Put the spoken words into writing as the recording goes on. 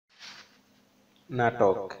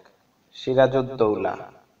নাটক সিরাজউদ্দৌলা।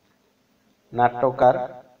 নাট্যকার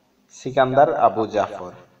সিকান্দার আবু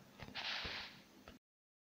জাফর।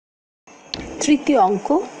 তৃতীয় অঙ্ক,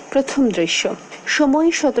 প্রথম দৃশ্য। সময়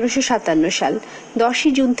 1757 সাল, 10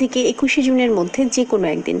 জুন থেকে 21 জুনের মধ্যে যে কোনো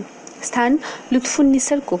একদিন। স্থান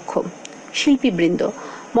লুৎফুন্নিসার কক্ষ। শিল্পীবৃন্দ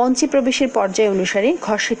মঞ্চে প্রবেশের পর্যায় অনুসারে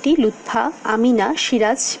ঘষেটি, লুৎফা, আমিনা,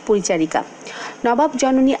 সিরাজ পরিচারিকা, নবাব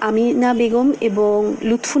জননী আমিনা বেগম এবং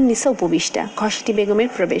লুৎফুন্নিসা উপবিষ্টা। ঘষেটি বেগমের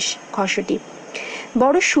প্রবেশ। ঘষেটি: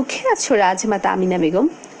 বড় সুখে আছো রাজমাতা আমিনা বেগম।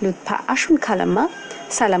 লুৎফা: আসুন খালাম্মা।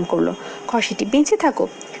 সালাম করলো। ঘষেটি: বেঁচে থাকো,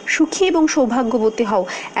 সুখী এবং সৌভাগ্যবতী হও,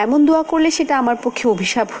 এমন দোয়া করলে সেটা আমার পক্ষে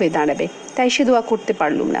অভিশাপ হয়ে দাঁড়াবে, তাই সে দোয়া করতে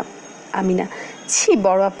পারলুম না। আমিনা: ছি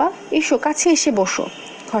বড় আপা, এসো কাছে এসে বসো।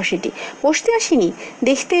 ঘষেটি: বসতে আসিনি,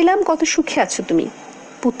 দেখতে এলাম কত সুখে আছো তুমি।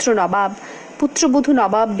 পুত্রবধূ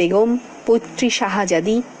নবাব বেগম, পৈত্রী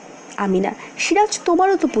শাহজাদি। আমিনা: সিরাজ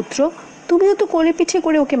তোমারও তো পুত্র, তুমিও তো কোলে পিঠে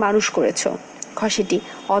করে ওকে মানুষ করেছ। ঘষেটি: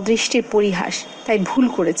 অদৃষ্টের পরিহাস, তাই ভুল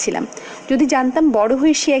করেছিলাম। যদি জানতাম বড়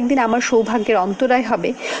হয়ে সে একদিন আমার সৌভাগ্যের অন্তরায় হবে,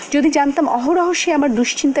 যদি জানতাম অহরহ সে আমার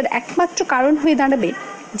দুশ্চিন্তার একমাত্র কারণ হয়ে দাঁড়াবে,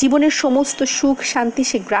 জীবনের সমস্ত সুখ শান্তি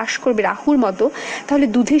সে গ্রাস করবে রাহুর মতো, তাহলে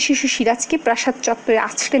দুধের শিশু সিরাজকে প্রাসাদ চত্বরে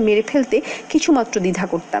আছড়ে মেরে ফেলতে কিছুমাত্র দ্বিধা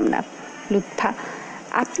করতাম না। লুৎফা: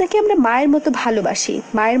 আপনাকে আমরা মায়ের মতো ভালোবাসি,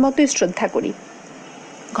 মায়ের মতোই শ্রদ্ধা করি।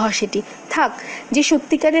 ঘষেটি: থাক, যে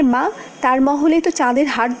সত্যিকারের মা তার মহলেই তো চাঁদের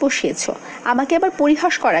হাট বসিয়েছ, আমাকে আবার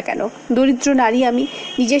পরিহাস করা কেন? দরিদ্র নারী আমি,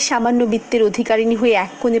 নিজের সামান্য বিত্তের অধিকারিণী হয়ে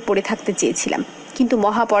এক কোণে পড়ে থাকতে চেয়েছিলাম, কিন্তু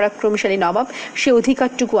মহাপরাক্রমশালী নবাব সে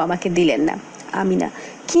অধিকারটুকু আমাকে দিলেন না। আমিনা: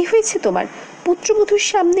 কি হয়েছে তোমার? পুত্রবধূর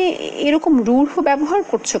সামনে এরকম রূঢ় ব্যবহার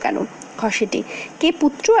করছো কেন? ঘষেটি: কে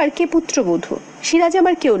পুত্র আর কে পুত্রবধূ? সিরাজ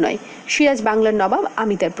আমার কেউ নয়, সিরাজ বাংলার নবাব,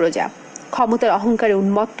 আমি তার প্রজা। ক্ষমতার অহংকারে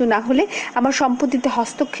উন্মত্ত না হলে আমার সম্পত্তিতে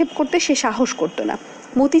হস্তক্ষেপ করতে সে সাহস করতো না,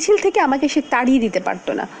 মতিঝিল থেকে আমাকে সে তাড়িয়ে দিতে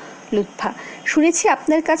পারতো না। লুৎফা: শুনেছি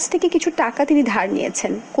আপনার কাছ থেকে কিছু টাকা তিনি ধার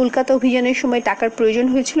নিয়েছেন, কলকাতা অভিযানের সময় টাকার প্রয়োজন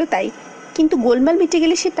হয়েছিল তাই, কিন্তু গোলমাল মিটে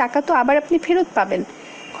গেলে সে টাকা তো আবার আপনি ফেরত পাবেন।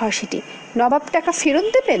 ঘষেটি: নবাব টাকা ফেরত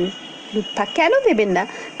দেবেন? লুৎফা: কেন দেবেন না?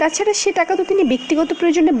 তাছাড়া সে টাকা তো তিনি ব্যক্তিগত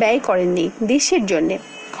প্রয়োজনে ব্যয় করেননি, দেশের জন্যে।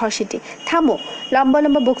 ঘষেটি: থামো, লম্বা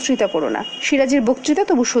লম্বা বক্তৃতা করো না। সিরাজের বক্তৃতা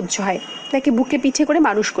তবু সহ্য হয়, তাকে বুকে পিঠে করে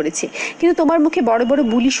মানুষ করেছে, কিন্তু তোমার মুখে বড় বড়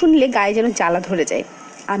বুলি শুনলে গায়ে যেন জ্বালা ধরে যায়।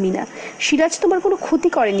 আমিনা: সিরাজ তোমার কোনো ক্ষতি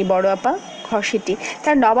করেনি বড় আপা। ঘষেটি: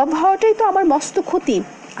 তার নবাব হওয়াটাই তো আমার মস্ত ক্ষতি।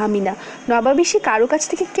 আমিনা: নবাবী সে কারো কাছ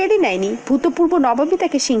থেকে কেড়ে নেয়নি, ভূতপূর্ব নবাবই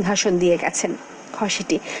তাকে সিংহাসন দিয়ে গেছেন।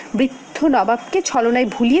 ঘষেটি: বৃদ্ধ নবাবকে ছলনায়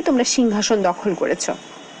ভুলিয়ে তোমরা সিংহাসন দখল করেছ।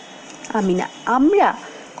 আমিনা: আমরা?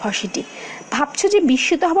 ঘষেটি: ভাবছো যে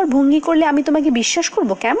বিস্মিত হবার ভঙ্গি করলে আমি তোমাকে বিশ্বাস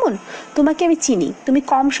করব? কেমন? তোমাকে আমি চিনি, তুমি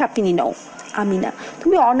কম সাপিনী নও। আমিনা: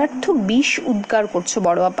 তুমি অনর্থক বিষ উদ্গার করছো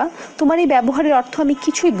বড় আপা, তোমার এই ব্যবহারের অর্থ আমি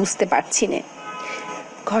কিছুই বুঝতে পারছি না।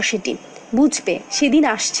 ঘষেটি: বুঝবে, সেদিন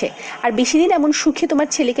আসছে, আর বেশি দিন এমন সুখে তোমার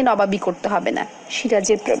ছেলেকে নবাবী করতে হবে না।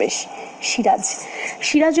 সিরাজের প্রবেশ।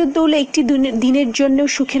 সিরাজউদ্দৌলা একটি দিনের জন্য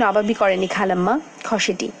সুখে নবাবী করেনি খালাম্মা।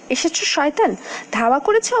 ঘষেটি: এসেছো শয়তান, ধাওয়া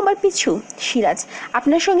করেছো আমার পিছু। সিরাজ: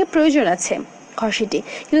 আপনার সঙ্গে প্রয়োজন আছে। ঘষেটি: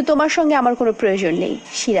 কিন্তু তোমার সঙ্গে আমার কোনো প্রয়োজন নেই।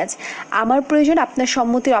 সিরাজ: আমার প্রয়োজন আপনার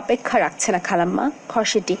সম্মতির অপেক্ষা রাখছে না খালাম্মা।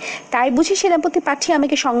 ঘষেটি: তাই বুঝি সেনাপতি পাঠিয়ে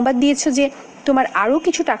আমাকে সংবাদ দিয়েছ যে তোমার আরও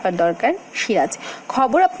কিছু টাকার দরকার? সিরাজ: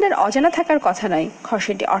 খবর আপনার অজানা থাকার কথা নয়।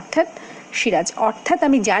 ঘষেটি: অর্থাৎ? সিরাজ: অর্থাৎ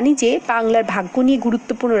আমি জানি যে বাংলার ভাগ্য নিয়ে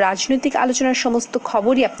গুরুত্বপূর্ণ রাজনৈতিক আলোচনার সমস্ত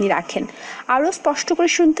খবরই আপনি রাখেন। আরও স্পষ্ট করে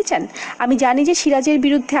শুনতে চান? আমি জানি যে সিরাজের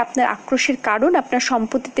বিরুদ্ধে আপনার আক্রোশের কারণ আপনার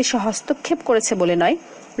সম্পত্তিতে সে হস্তক্ষেপ করেছে বলে নয়,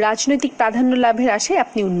 রাজনৈতিক প্রাধান্য লাভের আশায়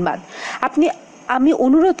আপনি উন্মাদ। আমি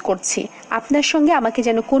অনুরোধ করছি আপনার সঙ্গে আমাকে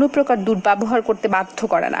যেন কোনো প্রকার দুর্ব্যবহার করতে বাধ্য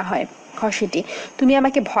করা না হয়। ঘষেটি: তুমি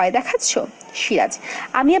আমাকে ভয় দেখাচ্ছ? সিরাজ: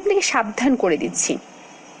 আমি আপনাকে সাবধান করে দিচ্ছি।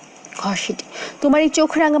 ঘষেটি: তোমার এই চোখ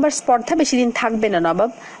রাঙাবার স্পর্ধা বেশি দিন থাকবে না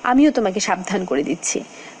নবাব, আমিও তোমাকে সাবধান করে দিচ্ছি।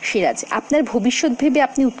 সিরাজ: আপনার ভবিষ্যৎ ভেবে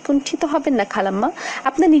আপনি উৎকণ্ঠিত হবেন না খালাম্মা,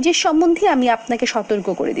 আপনার নিজের সম্বন্ধে আমি আপনাকে সতর্ক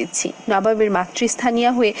করে দিচ্ছি। নবাবের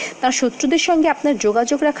মাতৃস্থানীয় হয়ে তার শত্রুদের সঙ্গে আপনার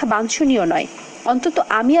যোগাযোগ রাখা বাঞ্ছনীয় নয়, অন্তত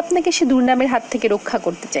আমি আপনাকে সে দুর্নামের হাত থেকে রক্ষা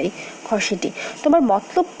করতে চাই। ঘষেটি: তোমার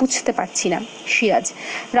মতলব বুঝতে পারছি না। সিরাজ: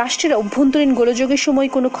 রাষ্ট্রের অভ্যন্তরীণ গোলযোগের সময়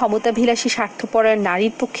কোনো ক্ষমতাভিলাষী স্বার্থপরায়ণ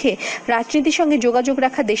নারীর পক্ষে রাজনীতির সঙ্গে যোগাযোগ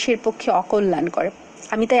রাখা দেশের পক্ষে অকল্যাণকর।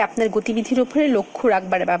 আমি তাই আপনার গতিবিধির উপরে লক্ষ্য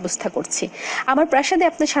রাখবার ব্যবস্থা করছি। আমার প্রাসাদে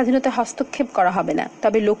আপনার স্বাধীনতা হস্তক্ষেপ করা হবে না,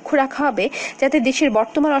 তবে লক্ষ্য রাখা হবে যাতে দেশের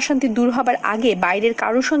বর্তমান অশান্তি দূর হবার আগে বাইরের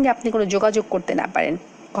কারোর সঙ্গে আপনি কোনো যোগাযোগ করতে না পারেন।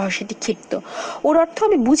 ঘষেটি ক্ষিপ্ত: ওর অর্থ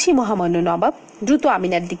আমি বুঝি মহামান্য নবাব। দ্রুত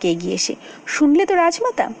আমিনার দিকে এগিয়ে এসে: শুনলে তো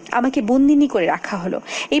রাজমাতা, আমাকে বন্দিনী করে রাখা হলো,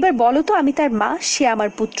 এবার বলো তো আমি তার মা, সে আমার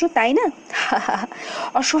পুত্র, তাই না?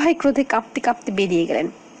 অসহায় ক্রোধে কাঁপতে কাঁপতে বেরিয়ে গেলেন।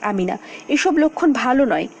 আমিনা, এসব লক্ষণ ভালো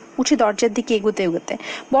নয়। উঠে দরজার দিকে এগোতে এগোতে,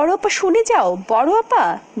 বড় আপা শুনে যাও, বড় আপা।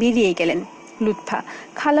 বেরিয়ে গেলেন। লুৎফা,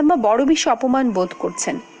 খালাম্মা বড় বেশি অপমান বোধ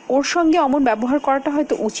করছেন, ওর সঙ্গে অমন ব্যবহার করাটা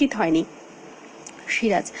হয়তো উচিত হয়নি।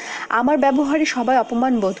 সিরাজ, আমার ব্যবহারে সবাই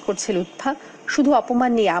অপমান বোধ করছে লুৎফা, শুধু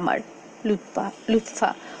অপমান নেই আমার। লুৎফা,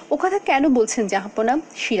 ও কথা কেন বলছেন জাহাপনা?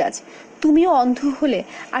 সিরাজ, তুমিও অন্ধ হলে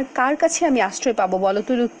আর কার কাছে আমি আশ্রয় পাবো বলো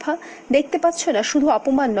তো লুৎফা? দেখতে পাচ্ছ না, শুধু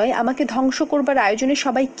অপমান নয়, আমাকে ধ্বংস করবার আয়োজনে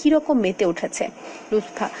সবাই কিরকম মেতে উঠেছে।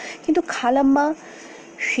 লুৎফা, কিন্তু খালাম্মা।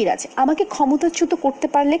 সিরাজ, আমাকে ক্ষমতাচ্যুত করতে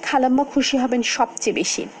পারলে খালাম্মা খুশি হবেন সবচেয়ে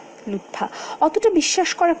বেশি। লুৎফা, অতটা বিশ্বাস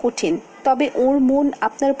করা কঠিন, তবে ওর মন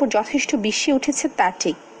আপনার উপর যথেষ্ট বিষে উঠেছে তা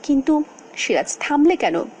ঠিক, কিন্তু। সিরাজ, থামলে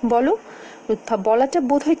কেন বলো? লুৎফা, বলাটা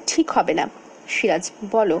বোধহয় ঠিক হবে না। সিরাজ,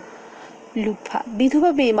 বলো। লুৎফা,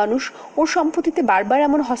 বিধবা মেয়ে মানুষ, ওর সম্পত্তিতে বারবার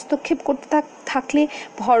এমন হস্তক্ষেপ করতে থাকলে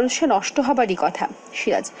ভরসা নষ্ট হবারই কথা।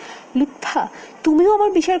 সিরাজ, লুৎফা, তুমিও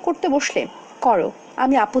আমার বিচার করতে বসলে? করো,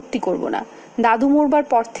 আমি আপত্তি করব না। দাদু মরবার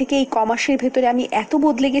পর থেকে এই কমাসের ভেতরে আমি এত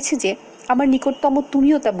বদলে গেছি যে আমার নিকটতম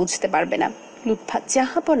তুমিও তা বুঝতে পারবে না। লুৎফা,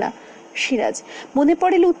 জাহাপনা। সিরাজ, মনে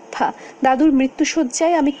পড়ে লুৎফা, দাদুর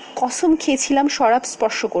মৃত্যুশয্যায় আমি কসম খেয়েছিলাম শরাব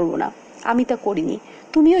স্পর্শ করব না। আমি তা করিনি,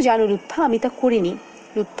 তুমিও জানো লুৎফা, আমি তা করিনি।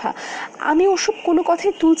 লুৎফা, আমি ওসব কোনো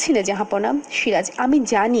কথাই তুলছি না জাহাপনা। সিরাজ, আমি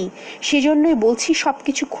জানি, সেজন্যই বলছি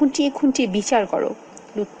সবকিছু খুঁটিয়ে খুঁটিয়ে বিচার করো।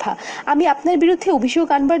 লুৎফা, আমি আপনার বিরুদ্ধে অভিযোগ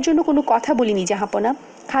আনবার জন্য কোনো কথা বলিনি জাহাপনা।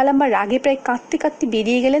 খালাম্মা রাগে প্রায় কাঁদতে কাঁদতে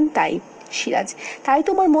বেরিয়ে গেলেন তাই। সিরাজ, তাই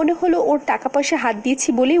তোমার মনে হলো ওর টাকা পয়সা হাত দিয়েছি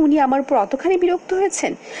বলেই উনি আমার উপর অতখানি বিরক্ত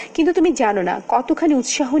হয়েছেন? কিন্তু তুমি জানো না কতখানি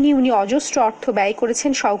উৎসাহ নিয়ে উনি অজস্র অর্থ ব্যয়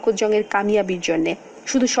করেছেন শওকত জংয়ের কামিয়াবির জন্যে।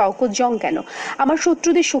 শুধু শওকত জং কেন, আমার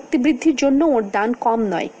শত্রুদের শক্তি বৃদ্ধির জন্য ওর দান কম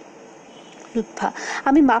নয়। লুৎফা,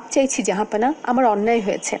 আমি মাপ চাইছি জাহাপানা, আমার অন্যায়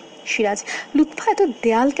হয়েছে। সিরাজ, লুৎফা, এত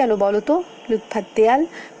দেয়াল কেন বলো তো? লুৎফা, দেয়াল?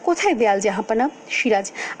 কোথায় দেয়াল জাহাপানা? সিরাজ,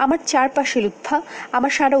 আমার চারপাশে লুৎফা,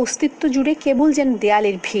 আমার সারা অস্তিত্ব জুড়ে কেবল যেন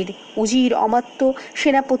দেয়ালের ভিড়, উজির অমাত্য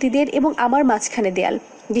সেনাপতিদের, এবং আমার মাঝখানে দেয়াল,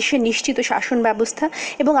 দেশের নিশ্চিত শাসন ব্যবস্থা,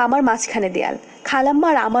 এবং আমার মাঝখানে দেয়াল, খালাম্মা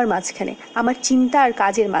আর আমার মাঝখানে, আমার চিন্তা আর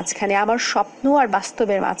কাজের মাঝখানে, আমার স্বপ্ন আর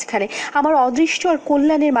বাস্তবের মাঝখানে, আমার অদৃষ্ট আর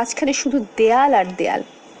কল্যাণের মাঝখানে শুধু দেয়াল আর দেয়াল।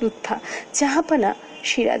 লুৎফা, জাহাপানা।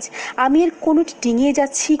 সিরাজ, আমি এর কোনোটি ডিঙিয়ে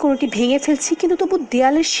যাচ্ছি, কোনোটি ভেঙে ফেলছি, কিন্তু তবু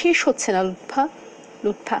দেয়ালের শেষ হচ্ছে না লুৎফা।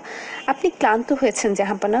 লুৎফা, আপনি ক্লান্ত হয়েছেন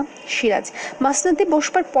জাহাপানা। সিরাজ, মাসনাদে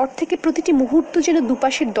বসবার পর থেকে প্রতিটি মুহূর্ত যেন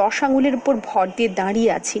দুপাশের 10 আঙুলের উপর ভর দিয়ে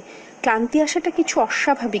দাঁড়িয়ে আছি। ক্লান্তি আসাটা কিছু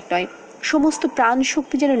অস্বাভাবিক নয়, সমস্ত প্রাণ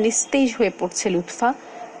শক্তি যেন নিস্তেজ হয়ে পড়ছে লুৎফা।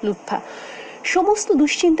 লুৎফা, সমস্ত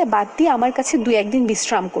দুশ্চিন্তা বাদ দিয়ে আমার কাছে 2-1 দিন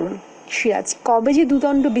বিশ্রাম করুন। সিরাজ, কবে যে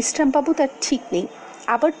দুদণ্ড বিশ্রাম পাবো তার ঠিক নেই,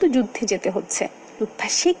 আবার তো যুদ্ধে যেতে হচ্ছে। লুৎফা,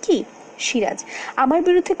 সে কি? সিরাজ, আমার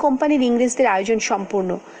বিরুদ্ধে কোম্পানির ইংরেজদের আয়োজন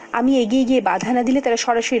সম্পূর্ণ, আমি এগিয়ে গিয়ে বাধা না দিলে তারা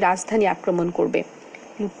সরাসরি রাজধানী আক্রমণ করবে।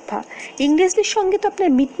 লুৎফা, ইংরেজদের সঙ্গে তো আপনার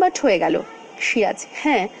মিটমাট হয়ে গেল। সিরাজ,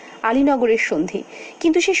 হ্যাঁ, আলীনগরের সন্ধি,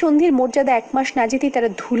 কিন্তু সে সন্ধির মর্যাদা 1 মাস না যেতেই তারা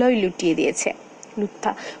ধুলোয় লুটিয়ে দিয়েছে।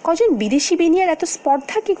 লুৎফা, কজন বিদেশি বেনিয়ার এত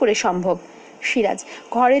স্পর্ধা কি করে সম্ভব? সিরাজ,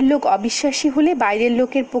 ঘরের লোক অবিশ্বাসী হলে বাইরের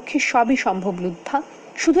লোকের পক্ষে সবই সম্ভব লুৎফা।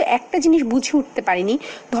 শুধু একটা জিনিস বুঝে উঠতে পারিনি,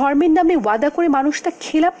 ধর্মের নামে ওয়াদা করে মানুষ তা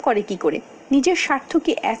খেলাপ করে কি করে? নিজের স্বার্থ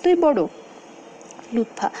কি এতই বড়?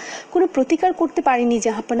 লুৎফা, কোনো প্রতিকার করতে পারিনি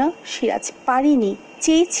জাহাপনা। সিরাজ, পারিনি,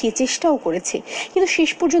 চেয়েছি, চেষ্টাও করেছি, কিন্তু শেষ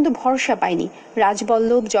পর্যন্ত ভরসা পাইনি।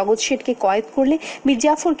 রাজবল্লভ জগৎ শেঠকে কয়েদ করলে, মীর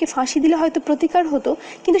জাফরকে ফাঁসি দিলে হয়তো প্রতিকার হতো,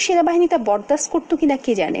 কিন্তু সেনাবাহিনী তা বরদাস্ত করতো কিনা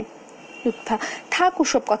কে জানে। লুৎফা, থাক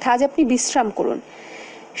ওসব কথা, আজ আপনি বিশ্রাম করুন।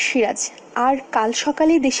 সিরাজ, আর কাল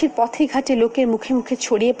সকালে দেশের পথে ঘাটে লোকের মুখে মুখে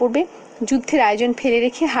ছড়িয়ে পড়বে যুদ্ধের আয়োজন ফেলে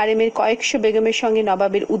রেখে হারেমের কয়েকশো বেগমের সঙ্গে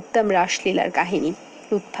নবাবের উদ্দাম রাসলীলার কাহিনী।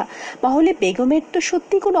 লুৎফা, মহলে বেগমের তো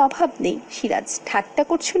সত্যি কোনো অভাব নেই। সিরাজ, ঠাট্টা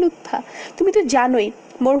করছো লুৎফা? তুমি তো জানোই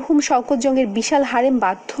মরহুম শওকত জংয়ের বিশাল হারেম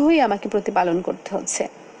বাধ্য হয়ে আমাকে প্রতিপালন করতে হচ্ছে।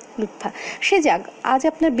 লুৎফা, সে যাক, আজ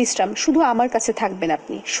আপনার বিশ্রাম, শুধু আমার কাছে থাকবেন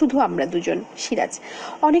আপনি, শুধু আমরা দুজন। সিরাজ,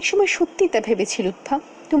 অনেক সময় সত্যি তা ভেবেছি লুৎফা,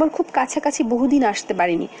 তোমার খুব কাছাকাছি বহুদিন আসতে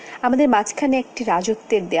পারিনি, আমাদের মাঝখানে একটি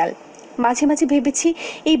রাজত্বের দেয়াল। মাঝে মাঝে ভেবেছি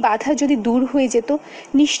এই বাধা যদি দূর হয়ে যেত,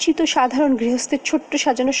 নিশ্চিত সাধারণ গৃহস্থের ছোট্ট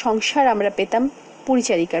সাজানো সংসার আমরা পেতাম।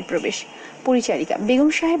 পরিচারিকার প্রবেশ। পরিচারিকা, বেগম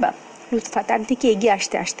সাহেবা। লুৎফা, তার দিকে এগিয়ে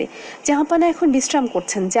আসতে আসতে, জাহাপানা এখন বিশ্রাম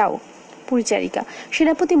করছেন, যাও। পরিচারিকা,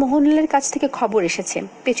 সেনাপতি মোহনলালের কাছ থেকে খবর এসেছে,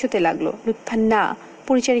 পেছোতে লাগলো। লুৎফা, না।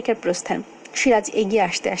 পরিচারিকার প্রস্থান। সিরাজ এগিয়ে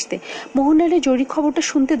আসতে আসতে, মোহনলালের জরুরি খবরটা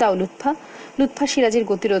শুনতে দাও লুৎফা। লুৎফা সিরাজের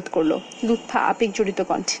গতিরোধ করলো। লুৎফা আবেগ জড়িত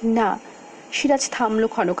কণ্ঠে, না। সিরাজ থামলো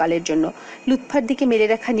ক্ষণকালের জন্য। লুৎফার দিকে মেলে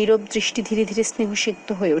রাখা নীরব দৃষ্টি ধীরে ধীরে স্নেহসিক্ত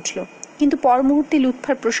হয়ে উঠল, কিন্তু পর মুহূর্তে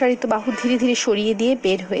লুৎফার প্রসারিত বাহু ধীরে ধীরে সরিয়ে দিয়ে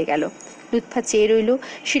বের হয়ে গেল। লুৎফা চেয়ে রইল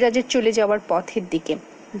সিরাজের চলে যাওয়ার পথের দিকে।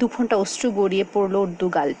 দুফোঁটা অশ্রু গড়িয়ে পড়ল ওর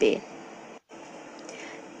দুগাল বেয়ে।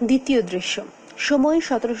 দ্বিতীয় দৃশ্য। সময়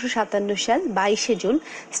 1757 সাল 22 জুন।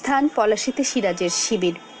 স্থান পলাশীতে সিরাজের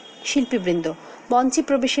শিবির। শিল্পীবৃন্দ মঞ্চে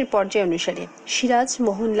প্রবেশের পর্যায় অনুসারে: সিরাজ,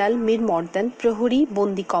 মোহনলাল, মীর মর্দান, প্রহরী,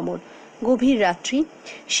 বন্দি কমর। গভীর রাত্রি।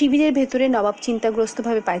 শিবিরের ভেতরে নবাব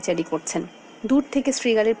চিন্তাগ্রস্তভাবে পায়চারি করছেন। দূর থেকে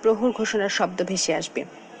শ্রীগালের প্রহর ঘোষণার শব্দ ভেসে আসবে।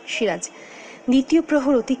 সিরাজ। দ্বিতীয়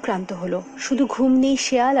প্রহর অতিক্রান্ত হলো। শুধু ঘুম নেই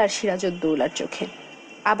শেয়াল আর সিরাজউদ্দৌলার চোখে।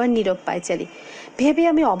 আবার নীরব পায়চারি। ভেবে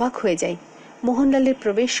আমি অবাক হয়ে যাই। মোহনলালের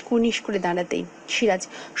প্রবেশ কুর্নিশ করে দাঁড়াতেই সিরাজ।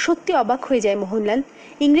 সত্যি অবাক হয়ে যায় মোহনলাল।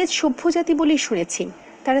 ইংরেজ সভ্য জাতি বলেই শুনেছি,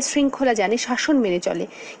 তারা শৃঙ্খলা জানে, শাসন মেনে চলে,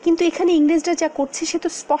 কিন্তু এখানে ইংরেজরা যা করছে সে তো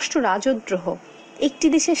স্পষ্ট রাজদ্রোহ। একটি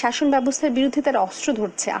দেশের শাসন ব্যবস্থার বিরুদ্ধে তারা অস্ত্র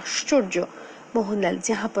ধরছে। আশ্চর্য। মোহনলাল।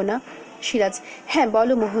 জাহাপনা। সিরাজ। হ্যাঁ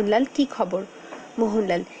বলো মোহনলাল, কি খবর?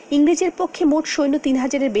 মোহনলাল। ইংরেজের পক্ষে মোট সৈন্য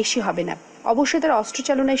 3000-এর বেশি হবে না। অবশ্য তারা অস্ত্র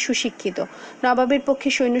চালনায় সুশিক্ষিত। নবাবের পক্ষে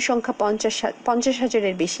সৈন্য সংখ্যা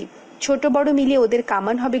 50,000-এর বেশি। ছোট বড় মিলিয়ে ওদের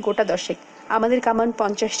কামান হবে গোটা 10, আমাদের কামান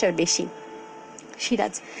 50টার বেশি।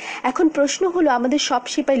 সিরাজ। এখন প্রশ্ন হলো আমাদের সব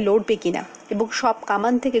সিপাই লড়বে কিনা এবং সব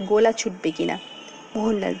কামান থেকে গোলা ছুটবে কিনা?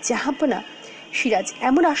 মোহনলাল। জাহাপনা। সিরাজ।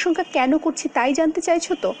 এমন আশঙ্কা কেন করছি তাই জানতে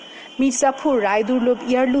চাইছো তো? মির্জাফর, রায়দুর্লভ,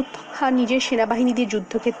 ইয়ারলুৎ খান নিজের সেনাবাহিনী দিয়ে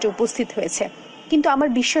যুদ্ধক্ষেত্রে উপস্থিত হয়েছে, কিন্তু আমার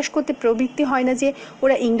বিশ্বাস করতে প্রবৃত্তি হয় না যে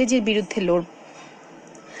ওরা ইংরেজের বিরুদ্ধে লড়বে।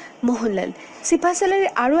 মোহনলাল। সিপাহসালারের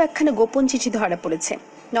আরও একখানা গোপন চিঠি ধরা পড়েছে।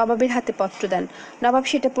 নবাবের হাতে পত্রদান। নবাব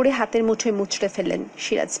সেটা পড়ে হাতের মুঠোয় মুচড়ে ফেললেন।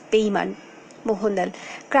 সিরাজ। বেঈমান। মোহনলাল।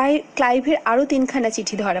 ক্লাইভের আরও 3খানা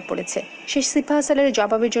চিঠি ধরা পড়েছে। সে সিপাহসালারের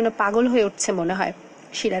জবাবের জন্য পাগল হয়ে উঠছে মনে হয়।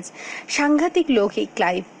 সিরাজ। সাংঘাতিক লোক এই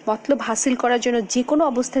ক্লাইভ। মতলব হাসিল করার জন্য যে কোনো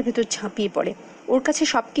অবস্থার ভেতর ঝাঁপিয়ে পড়ে। ওর কাছে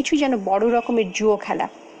সবকিছুই যেন বড় রকমের জুয়ো খেলা।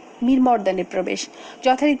 মীর মর্দানের প্রবেশ।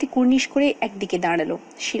 যথারীতি কুর্নিশ করে একদিকে দাঁড়ালো।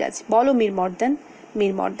 সিরাজ। বলো মীর মর্দান।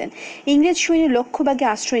 মীর মর্দান। ইংরেজ সৈন্য লক্ষ্যভাগে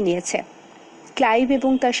আশ্রয় নিয়েছে। ক্লাইভ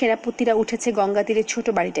এবং তার সেনাপতিরা উঠেছে গঙ্গা তীরের ছোট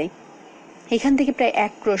বাড়িটাই, এখান থেকে প্রায়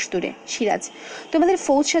 1 ক্রোশ দূরে। সিরাজ। তোমাদের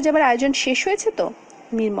ফৌজ সাজাবার আয়োজন শেষ হয়েছে তো?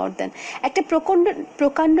 মীর মর্দান। একটা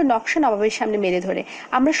প্রকাণ্ড নকশা নবাবের সামনে মেলে ধরে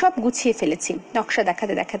আমরা সব গুছিয়ে ফেলেছি। নকশা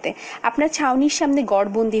দেখাতে দেখাতে আপনার ছাউনির সামনে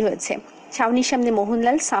গড়বন্দি হয়েছে। ছাউনির সামনে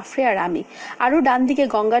মোহনলাল, সাফরে আর আমি। আরও ডান দিকে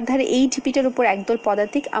গঙ্গার ধারে এই ঢিপিটার উপর একদল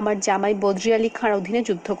পদাতিক আমার জামাই বদরি আলী খাঁর অধীনে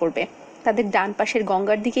যুদ্ধ করবে। তাদের ডান পাশের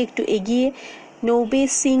গঙ্গার দিকে একটু এগিয়ে নৌবে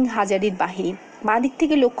সিং হাজারির বাহিনী। বাঁ দিক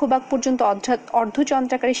থেকে লক্ষ্যবাগ পর্যন্ত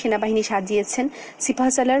অর্ধচন্দ্রাকারে সেনাবাহিনী সাজিয়েছেন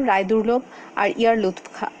সিপাহসালার, রায়দুর্লভ আর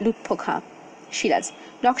লুৎফ খাঁ। সিরাজ।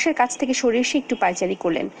 নকশার কাছ থেকে সরে এসে একটু পায়চারি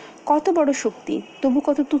করলেন। কত বড় শক্তি, তবু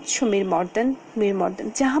কত তুচ্ছ মীর মর্দান। মীর মর্দান।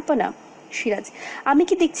 জাহাপনা। সিরাজ। আমি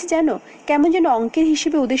কি দেখছি জানো, কেমন যেন অঙ্কের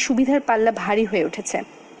হিসেবে ওদের সুবিধার পাল্লা ভারী হয়ে উঠেছে।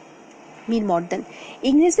 মীর মর্দান।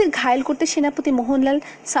 ইংরেজদের ঘায়েল করতে সেনাপতি মোহনলাল,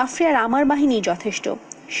 সাফরে আর আমার বাহিনী যথেষ্ট।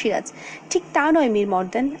 সিরাজ। ঠিক তা নয় মীর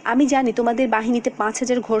মর্দান, আমি জানি তোমাদের বাহিনীতে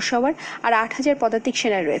 5000 ঘোড়সওয়ার আর 8000 পদাতিক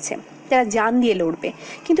সেনা রয়েছে, যারা জান দিয়ে লড়বে,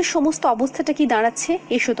 কিন্তু সমস্ত অবস্থাটা কি দাঁড়াচ্ছে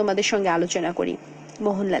এসো তোমাদের সঙ্গে আলোচনা করি।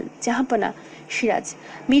 মোহনলাল। জাহাপনা। সিরাজ।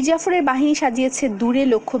 মির্জাফরের বাহিনী সাজিয়েছে দূরে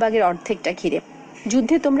লক্ষ্যবাগের অর্ধেকটা ঘিরে।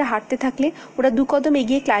 যুদ্ধে তোমরা হারতে থাকলে ওরা 2 কদম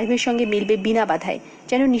এগিয়ে ক্লাইভের সঙ্গে মিলবে বিনা বাধায়,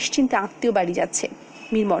 যেন নিশ্চিন্তে আত্মীয় বাড়ি যাচ্ছে।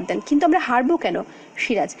 মীর মর্দান। কিন্তু আমরা হারবো কেন?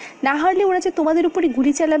 সিরাজ। না হারলে ওরা যে তোমাদের উপরে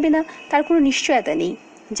গুলি চালাবে না তার কোনো নিশ্চয়তা নেই।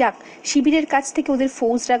 যাক, শিবিরের কাছ থেকে ওদের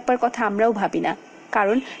ফৌজ রাখবার কথা আমরাও ভাবি না,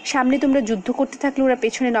 কারণ সামনে তোমরা যুদ্ধ করতে থাকলে ওরা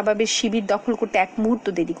পেছনে নবাবের শিবির দখল করতে 1 মুহূর্ত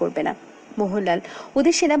দেরি করবে না। মোহনলাল।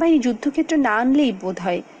 ওদের সেনাবাহিনী যুদ্ধক্ষেত্র না আনলেই বোধ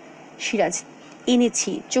হয়। সিরাজ।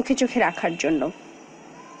 এনেছি চোখে চোখে রাখার জন্য।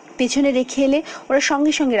 পেছনে রেখে এলে ওরা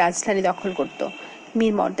সঙ্গে সঙ্গে রাজধানী দখল করত।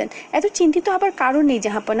 মীর মর্দান। এত চিন্তিত হবার কারণ নেই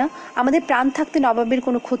জাহাপনা, আমাদের প্রাণ থাকতে নবাবের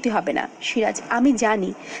কোনো ক্ষতি হবে না। সিরাজ। আমি জানি,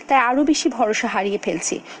 তাই আরও বেশি ভরসা হারিয়ে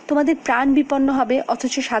ফেলছি। তোমাদের প্রাণ বিপন্ন হবে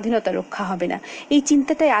অথচ স্বাধীনতা রক্ষা হবে না, এই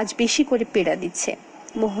চিন্তাটাই আজ বেশি করে পীড়া দিচ্ছে।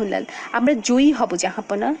 মোহনলাল। আমরা জয়ী হব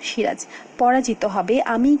জাহাপনা। সিরাজ। পরাজিত হবে,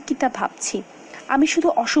 আমি কি তা ভাবছি? আমি শুধু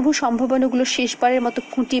অশুভ সম্ভাবনাগুলো শেষবারের মতো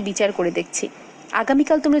খুঁটিয়ে বিচার করে দেখছি।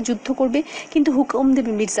 আগামীকাল তোমরা যুদ্ধ করবে, কিন্তু হুকুম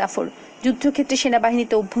দেবে মির্জাফর, যুদ্ধক্ষেত্রে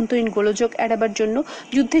সেনাবাহিনীতে অভ্যন্তরীণ গোলযোগ এড়াবার জন্য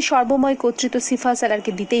যুদ্ধের সর্বময় কর্তৃত্ব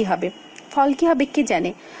সিপাহসালারকে দিতেই হবে। ফল কি হবে কে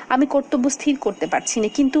জানে, আমি কর্তব্য স্থির করতে পারছি না,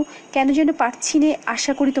 কিন্তু কেন যেন পারছি না,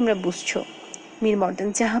 আশা করি তোমরা বুঝছো। মীর মর্দান।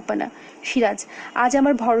 জাহাপনা। সিরাজ। আজ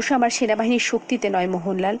আমার ভরসা আমার সেনাবাহিনীর শক্তিতে নয়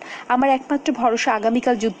মোহনলাল, আমার একমাত্র ভরসা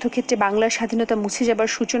আগামীকাল যুদ্ধক্ষেত্রে বাংলার স্বাধীনতা মুছে যাবার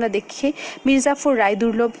সূচনা দেখে মির্জাফর,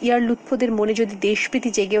 রায়দুর্লভ, লুৎফদের মনে যদি দেশপ্রীতি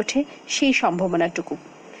জেগে ওঠে, সেই সম্ভাবনাটুকু।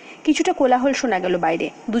 কিছুটা কোলাহল শোনা গেল বাইরে।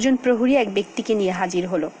 2জন প্রহরী এক ব্যক্তিকে নিয়ে হাজির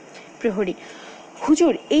হলো। প্রহরী।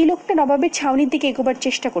 হুজুর, এই লোকটা নবাবের ছাউনির দিকে এগোবার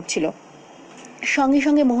চেষ্টা করছিল। সঙ্গে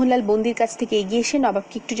সঙ্গে মোহনলাল বন্দির কাছ থেকে এগিয়ে এসে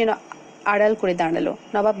নবাবকে একটু যেন আড়াল করে দাঁড়ালো।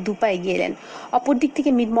 নবাব দুপা এগিয়ে এলেন। অপর দিক থেকে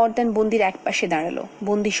মীর মর্দান বন্দির এক পাশে দাঁড়ালো।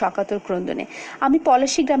 বন্দি সকাতর ক্রন্দনে, আমি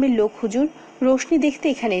পলাশী গ্রামের লোক হুজুর, রোশনি দেখতে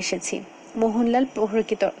এখানে এসেছি। মোহনলাল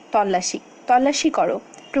প্রহরীকে তল্লাশি করো।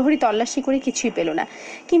 প্রহরী তল্লাশি করে কিছুই পেল না।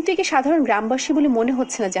 কিন্তু একে সাধারণ গ্রামবাসী বলে মনে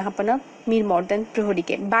হচ্ছে না জাহাপনা। মীর মর্দান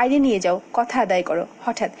প্রহরীকে, বাইরে নিয়ে যাও, কথা আদায় করো।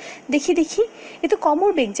 হঠাৎ, দেখি এ তো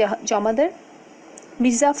কমর বেগ জমাদার,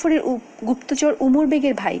 মির্জাফরের গুপ্তচর উমর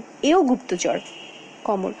বেগের ভাই, এও গুপ্তচর।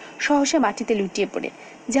 কমর সহসা মাটিতে লুটিয়ে পড়ে,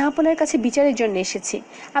 জাহাপনার কাছে বিচারের জন্য এসেছি।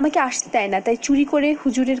 আমাকে আসতে দেয় না, তাই চুরি করে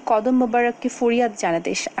হুজুরের কদম মোবারককে ফরিয়াদ জানাতে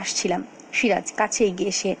আসছিলাম। সিরাজ কাছে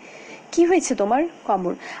এগিয়ে এসে, কি হয়েছে তোমার?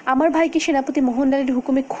 কমর, আমার ভাইকে সেনাপতি মোহনলালের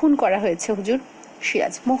হুকুমে খুন করা হয়েছে হুজুর।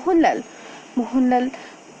 সিরাজ, মোহনলাল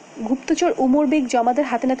গুপ্তচর উমর বেগ জমাদার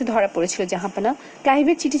হাতে নাতে ধরা পড়েছিল জাহাপনা।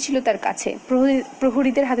 ক্লাইভের চিঠি ছিল তার কাছে।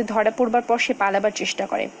 প্রহরীদের হাতে ধরা পড়বার পর সে পালাবার চেষ্টা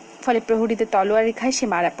করে, ফলে প্রহরীদের তলোয়ারের ঘায়ে সে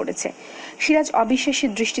মারা পড়েছে। সিরাজ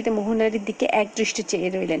অবিশ্বাসের দৃষ্টিতে মোহনলালের দিকে এক দৃষ্টি চেয়ে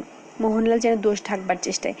রইলেন। মোহনলাল যেন দোষ ঢাকবার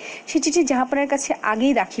চেষ্টায়। সে চিঠি জাহাপনার কাছে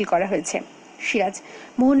আগেই দাখিল করা হয়েছে। সিরাজ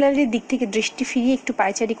মোহনলালের দিক থেকে দৃষ্টি ফিরিয়ে একটু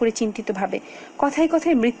পায়চারি করে চিন্তিত ভাবে, কথায়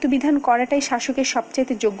কথায় মৃত্যুবিধান করাটাই শাসকের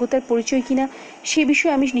সবচাইতে যোগ্যতার পরিচয় কিনা সে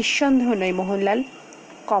বিষয়ে আমি নিঃসন্দেহ নই মোহনলাল।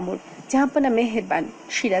 কমর, জাহাপনা মেহেরবান।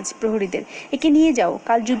 সিরাজ প্রহরীদের, একে নিয়ে যাও,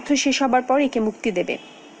 কাল যুদ্ধ শেষ হবার পর একে মুক্তি দেবে।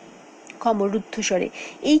 কমর রুদ্ধস্বরে,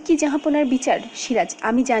 এই কি জাহাপনার বিচার? সিরাজ,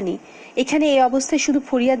 আমি জানি এখানে এই অবস্থায় শুধু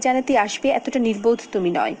ফরিয়াদ জানাতে আসবে এতটা নির্বোধ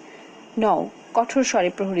তুমি নও। কঠোর স্বরে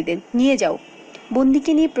প্রহরীদের, নিয়ে যাও।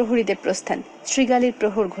 বন্দিকে নিয়ে প্রহরীদের প্রস্থান। শ্রীগালের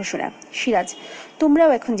প্রহর ঘোষণা। সিরাজ,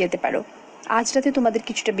 তোমরাও এখন যেতে পারো। আজ রাতে তোমাদের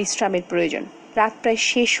কিছুটা বিশ্রামের প্রয়োজন। রাত প্রায়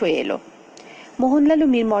শেষ হয়ে এলো। মোহনলাল ও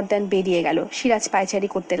মীর মর্দান বেরিয়ে গেল। সিরাজ পায়চারি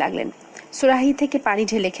করতে লাগলেন। সোরাহি থেকে পানি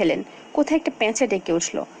ঢেলে খেলেন। কোথায় একটা পেঁচা ডেকে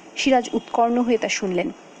উঠল। সিরাজ উৎকর্ণ হয়ে তা শুনলেন।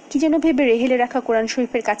 কি যেন ভেবে রেহেলে রাখা কোরআন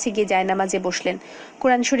শরীফের কাছে গিয়ে জায়নামাজে বসলেন।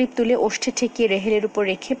 কোরআন শরীফ তুলে ওষ্ঠে ঠেকিয়ে রেহেলের উপর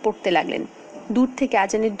রেখে পড়তে লাগলেন। দূর থেকে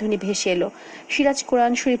আজানের ধ্বনি ভেসে এলো। সিরাজ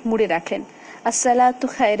কোরআন শরীফ মুড়ে রাখলেন। আসসালাতু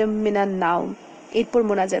খায়রুম মিনান নাওম। এরপর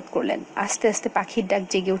মোনাজাত করলেন। আস্তে আস্তে পাখির ডাক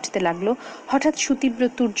জেগে উঠতে লাগলো। হঠাৎ সুতীব্র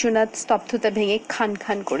তুর্যনাদ স্তব্ধতা ভেঙে খান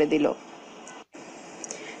খান করে দিল।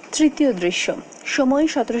 তৃতীয় দৃশ্য। সময়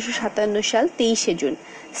 1757 সাল 23শে জুন।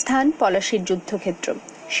 স্থান পলাশীর যুদ্ধক্ষেত্র।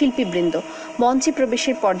 শিল্পীবৃন্দ মঞ্চে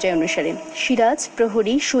প্রবেশের পর্যায় অনুসারে: সিরাজ,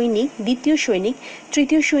 প্রহরী, সৈনিক, দ্বিতীয় সৈনিক,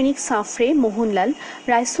 তৃতীয় সৈনিক সাফরে, মোহনলাল,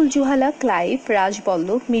 রাইসুল জুহালা, ক্লাইভ,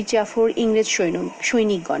 রাজবল্লভ, মির্জাফর, ইংরেজ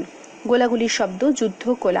সৈনিকগণ। গোলাগুলির শব্দ, যুদ্ধ,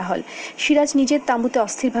 কোলাহল। সিরাজ নিজের তাঁবুতে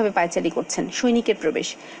অস্থিরভাবে পায়চারি করছেন। সৈনিকের প্রবেশ।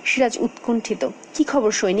 সিরাজ উৎকণ্ঠিত। কি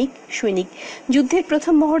খবর সৈনিক? সৈনিক, যুদ্ধের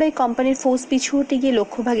প্রথম মহড়ায় কোম্পানির ফৌজ পিছু হটে গিয়ে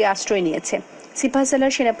লক্ষ্যভাগে আশ্রয় নিয়েছে।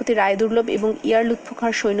 সিপাহসালার সেনাপতি রায়দুর্লভ এবং ইয়ার লুৎফু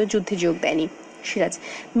খাঁর সৈন্য যুদ্ধে যোগ দেয়নি। সিরাজ,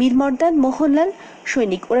 মীর মর্দান, মোহনলাল?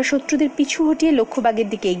 সৈনিক, ওরা শত্রুদের পিছু হটিয়ে লক্ষ্যভাগের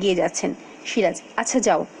দিকে এগিয়ে যাচ্ছেন। সিরাজ, আচ্ছা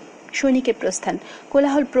যাও। সৈনিকের প্রস্থান।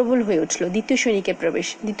 কোলাহল প্রবল হয়ে উঠল। দ্বিতীয় সৈনিকের প্রবেশ।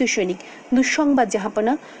 দ্বিতীয় সৈনিক, দুঃসংবাদ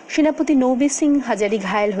জাহাপনা, সেনাপতি নৌবে সিং হাজারি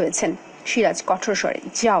ঘায়েল হয়েছেন। সিরাজ কঠোর স্বরে,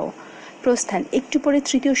 যাও। প্রস্থান। একটু পরে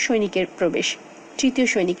তৃতীয় সৈনিকের প্রবেশ। তৃতীয়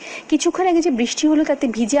সৈনিক, কিছুক্ষণ আগে যে বৃষ্টি হলো তাতে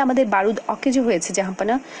ভিজে আমাদের বারুদ অকেজো হয়েছে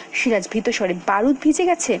জাহাপনা। সিরাজ ভীত স্বরে, বারুদ ভিজে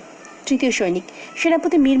গেছে? তৃতীয় সৈনিক,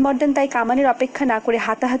 সেনাপতি মীর মর্দান তাই কামানের অপেক্ষা না করে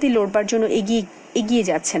হাতাহাতি লড়বার জন্য এগিয়ে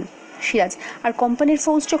যাচ্ছেন। সিরাজ, আর কোম্পানির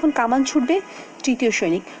ফৌজ যখন কামান ছুটবে? তৃতীয়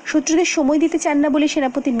সৈনিক, শত্রুদের সময় দিতে চান না বলে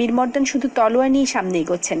সেনাপতি মীর মর্দান শুধু তলোয়ার নিয়ে সামনে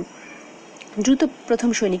এগোচ্ছেন। দ্রুত প্রথম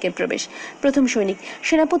সৈনিকের প্রবেশ। প্রথম সৈনিক,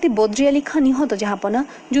 সেনাপতি বদ্রি আলী খাঁ নিহত জাহাপনা,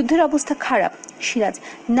 যুদ্ধের অবস্থা খারাপ। সিরাজ,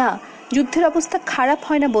 না, যুদ্ধের অবস্থা খারাপ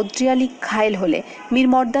হয় না বদ্রি আলী ঘায়েল হলে। মীর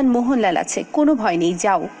মর্দান, মোহনলাল আছে, কোনো ভয় নেই,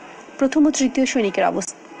 যাও। প্রথম ও তৃতীয় সৈনিকের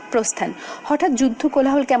প্রস্থান। হঠাৎ যুদ্ধ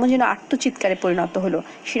কোলাহল কেমন যেন আত্মচিৎকারে পরিণত হলো।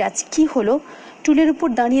 সিরাজ, কি হলো? টুলের উপর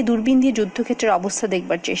দাঁড়িয়ে দূরবীন দিয়ে যুদ্ধক্ষেত্রের অবস্থা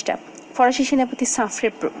দেখবার চেষ্টা। ফরাসি সেনাপতি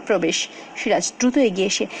সাফরের প্রবেশ। সিরাজ দ্রুত এগিয়ে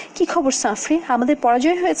এসে, কি খবর সাফরে, আমাদের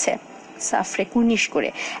পরাজয় হয়েছে? সাফরে কুর্নিশ করে,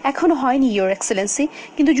 এখনো হয়নি ইয়োর এক্সেলেন্সি,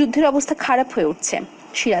 কিন্তু যুদ্ধের অবস্থা খারাপ হয়ে উঠছে।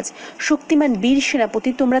 সিরাজ, শক্তিমান বীর সেনাপতি,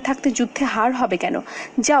 তোমরা থাকতে যুদ্ধে হার হবে কেন?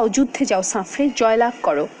 যাও, যুদ্ধে যাও সাফরে, জয়লাভ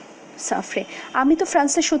করো। সাফরে, আমি তো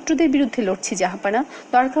ফ্রান্সের শত্রুদের বিরুদ্ধে লড়ছি জাহাপানা,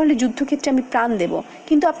 দরকার হলে যুদ্ধক্ষেত্রে আমি প্রাণ দেব,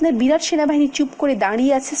 কিন্তু আপনার বিরাট সেনাবাহিনী চুপ করে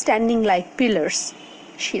দাঁড়িয়ে আছে, standing like pillars.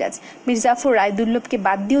 Siraj, Mir Jafar, রায়দুর্লভকে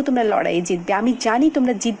বাদ দিয়েও তোমরা লড়াইয়ে জিতবে, আমি জানি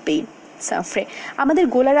তোমরা জিতবেই। সাফরে, আমাদের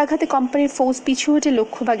গোলার আঘাতে কোম্পানির ফৌজ পিছু হটে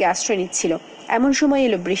লক্ষ্যভাগে আশ্রয় নিচ্ছিল। এমন সময়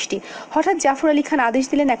এলো বৃষ্টি। হঠাৎ জাফর আলী খান আদেশ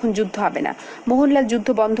দিলেন এখন যুদ্ধ হবে না। মোহনলাল যুদ্ধ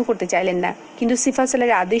বন্ধ করতে চাইলেন না, কিন্তু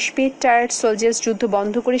সিপাহসালারের আদেশ পেয়ে টায়ার্ড সোলজার্স যুদ্ধ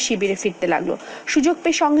বন্ধ করে শিবিরে ফিরতে লাগলো। সুযোগ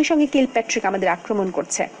পেয়ে সঙ্গে সঙ্গে কিলপ্যাট্রিক আমাদের আক্রমণ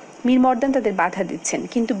করছে। মীর মর্দান তাদের বাধা দিচ্ছেন,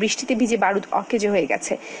 কিন্তু বৃষ্টিতে ভিজে বারুদ অকেজো হয়ে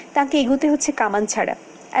গেছে। তাকে এগোতে হচ্ছে কামান ছাড়া,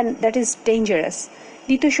 অ্যান্ড দ্যাট ইজ ডেঞ্জারাস।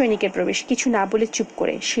 দ্বিতীয় সৈনিকের প্রবেশ। কিছু না বলে চুপ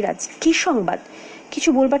করে। সিরাজ, কি সংবাদ? কিছু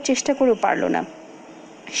বলবার চেষ্টা করেও পারল না।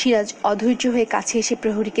 সিরাজ অধৈর্য হয়ে কাছে এসে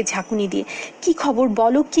প্রহরীকে ঝাঁকুনি দিয়ে, কি খবর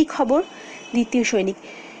বলো, কি খবর? দ্বিতীয় সৈনিক,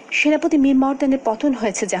 সেনাপতি মীর মর্দানের পতন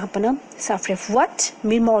হয়েছে জাহাপনা। সাফরে, হোয়াট?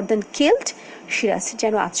 মীর মর্দান কিল্ড? সিরাজ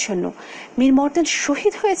যেন আচ্ছন্ন, মীর মর্দান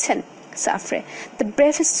শহীদ হয়েছেন? সাফরে, the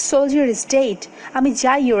bravest soldier is dead. আমি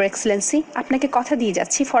যাই ইউর এক্সেলেন্সি, আপনাকে কথা দিয়ে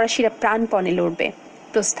যাচ্ছি ফরাসিরা প্রাণপণে লড়বে।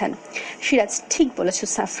 প্রস্থান। সিরাজ, ঠিক বলেছ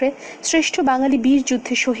সাফরে, শ্রেষ্ঠ বাঙালি বীর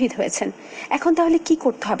যুদ্ধে শহীদ হয়েছেন। এখন তাহলে কি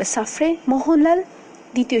করতে হবে সাফরে? মোহনলাল।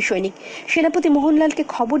 দ্বিতীয় সৈনিক, সেনাপতি মোহনলালকে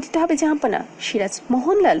খবর দিতে হবে জাহাপনা। সিরাজ,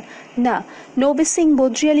 মোহনলাল? না, নৌবে সিং,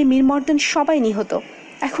 বদ্রি আলী, মীর মর্দান সবাই নিহত।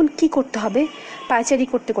 এখন কি করতে হবে? পায়চারি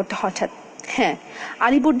করতে করতে হঠাৎ, হ্যাঁ,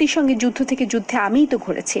 আলীবর্দীর সঙ্গে যুদ্ধ থেকে যুদ্ধে আমিই তো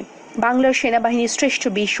ঘুরেছি। বাংলার সেনাবাহিনীর শ্রেষ্ঠ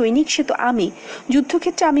বীর সৈনিক সে তো আমি।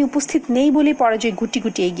 যুদ্ধক্ষেত্রে আমি উপস্থিত নেই বলে পরাজয় গুটি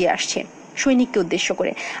গুটি এগিয়ে আসছে। সৈনিককে উদ্দেশ্য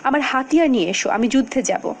করে, আমার হাতিয়ার নিয়ে এসো, আমি যুদ্ধে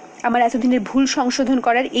যাব। আমার এতদিনের ভুল সংশোধন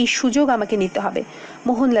করার এই সুযোগ আমাকে নিতে হবে।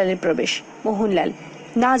 মোহনলালের প্রবেশ। মোহনলাল,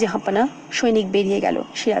 না জাহাপনা। সৈনিক বেরিয়ে গেল।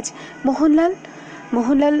 সিরাজ, মোহনলাল?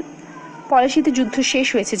 মোহনলাল, পলাশিতে যুদ্ধ শেষ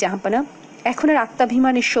হয়েছে জাহাপনা, এখন আর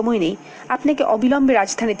আত্মাভিমানের সময় নেই, আপনাকে অবিলম্বে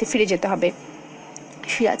রাজধানীতে ফিরে যেতে হবে।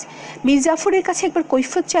 সিরাজ, মীর জাফরের কাছে একবার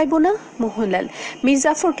কৈফিয়ত চাইব না? মোহনলাল, মীর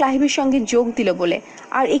জাফর ক্লাইভের সঙ্গে যোগ দিল বলে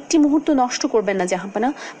আর একটি মুহূর্ত নষ্ট করবেন না জাহাপনা।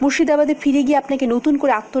 মুর্শিদাবাদে ফিরে গিয়ে আপনাকে নতুন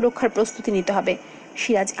করে আত্মরক্ষার প্রস্তুতি নিতে হবে।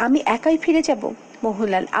 সিরাজ, আমি একাই ফিরে যাব?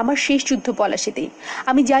 মোহনলাল, আমার শেষ যুদ্ধ পলাশিতেই।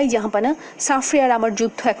 আমি যাই জাহাপনা, সাফরে আর আমার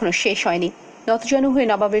যুদ্ধ এখনো শেষ হয়নি। নতজানু হয়ে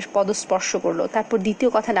নবাবের পদস্পর্শ করলো, তারপর দ্বিতীয়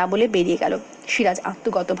কথা না বলে বেরিয়ে গেল। সিরাজ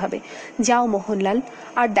আত্মগতভাবে, যাও মোহনলাল,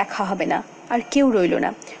 আর দেখা হবে না। আর কেউ রইল না,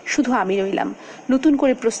 শুধু আমি রইলাম। নতুন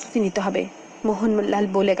করে প্রস্তুতি নিতে হবে। মোহনলাল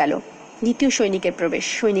বলে গেল। দ্বিতীয় সৈনিকের প্রবেশ।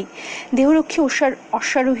 সৈনিক, দেহরক্ষী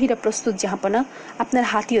অশ্বারোহীরা প্রস্তুত জাহাপনা, আপনার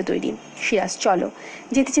হাতিও তৈরি। সিরাজ, চলো।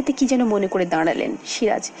 যেতে যেতে কি যেন মনে করে দাঁড়ালেন।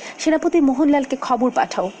 সিরাজ, সেনাপতি মোহনলালকে খবর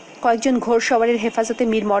পাঠাও, কয়েকজন ঘোড়সওয়ারের হেফাজতে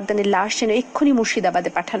মীর মর্দানের লাশ যেন এক্ষুনি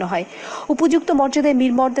মুর্শিদাবাদে পাঠানো হয়। উপযুক্ত মর্যাদায়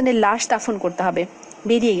মীর মর্দানের লাশ দাফন করতে হবে।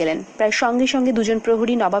 বেরিয়ে গেলেন। প্রায় সঙ্গে সঙ্গে দুজন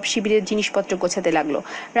প্রহরী নবাব শিবিরের জিনিসপত্র গোছাতে লাগলো।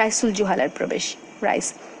 রাইসুল জুহালার প্রবেশ। রাইস,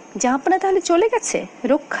 জাহাপনা তাহলে চলে গেছে?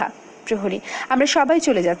 রক্ষা। প্রহরী, আমরা সবাই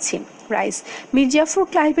চলে যাচ্ছি। রাইস, মীর জাফর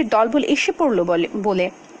ক্লাইভের দলবল এসে পড়লো বলে।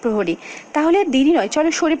 প্রহরী, তাহলে আর দেরি নয়, চলো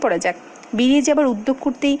সরে পড়া যাক। বেরিয়ে যাবার উদ্যোগ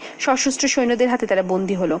করতেই সশস্ত্র সৈন্যদের হাতে তারা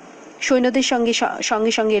বন্দী হলো। সৈন্যদের সঙ্গে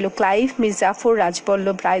সঙ্গে এলো ক্লাইভ, মীর জাফর,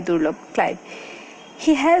 রাজবল্লভ, রায় দুর্লভ। Clive,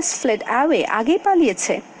 he has fled away, আগেই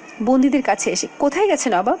পালিয়েছে। বন্দীদের কাছে এসে, কোথায় গেছে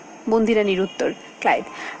নবাব? বন্দীরা নিরুত্তর। ক্লাইভ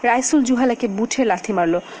রাইসুল জুহালাকে বুঠে লাথি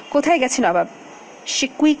মারল। কোথায় গেছে নবাব?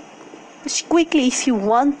 Quickly if you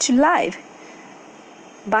want to live,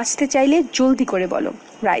 বাঁচতে চাইলে জলদি করে বলো।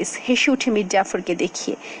 রাইস হেসে উঠে মীর জাফরকে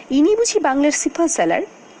দেখিয়ে, ইনি বুঝি বাংলার সিপাহ সালার?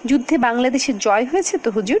 যুদ্ধে বাংলাদেশের জয় হয়েছে তো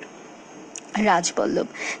হুজুর? রাজবল্লভ,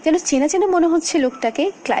 যেন চেনা চেনা মনে হচ্ছে লোকটাকে।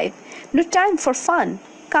 Clive, no time for fun,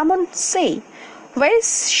 come on say, war is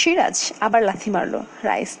Siraj? আবার লাথি মারল।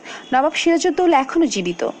 রাইস, নবাব সিরাজউদ্দৌলা এখনো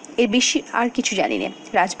জীবিত, এর বেশি আর কিছু জানি না।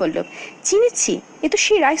 রাজবল্লভ, চিনেছি, এ তো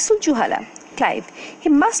সেই Raisul জুহালা। Clive, he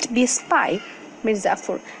must B A spy. Mir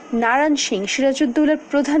Zafar, Narayan Singh সিরাজউদ্দৌলার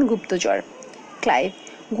প্রধান গুপ্তচর। ক্লাইভ,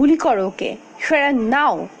 গুলি করো ওকে, ফেরান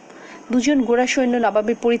নাও। দুজন গোড়া সৈন্য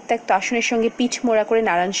নবাবের পরিত্যক্ত আসনের সঙ্গে পিঠ মোড়া করে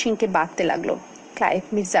নারায়ণ সিংকে বাঁধতে লাগলো। ক্লাইভ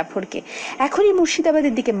মীর জাফরকে, এখনই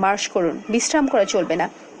মুর্শিদাবাদের দিকে মার্চ করুন, বিশ্রাম করা চলবে না।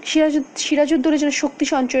 সিরাজউদ্দৌলা যেন শক্তি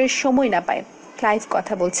সঞ্চয়ের সময় না পায়। ক্লাইভ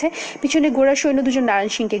কথা বলছে, পিছনে গোড়া সৈন্য দুজন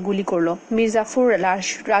নারায়ণ সিংকে গুলি করলো। মীর জাফর,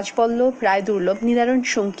 রাজবল্লভ, রায় দুর্লভ নিদারুণ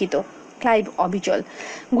শঙ্কিত। ক্লাইভ অবিচল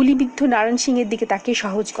গুলিবিদ্ধ নারায়ণ সিংয়ের দিকে তাকিয়ে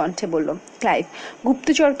সহজ কণ্ঠে বলল, ক্লাইভ,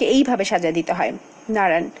 গুপ্তচরকে এইভাবে সাজা দিতে হয়।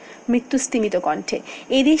 নারায়ণ মৃত্যুস্তিমিত কণ্ঠে,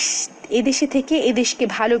 এদেশে থেকে এদেশকে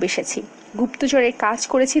ভালোবেসেছি, গুপ্তচরের কাজ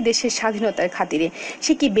করেছি দেশের স্বাধীনতার খাতিরে।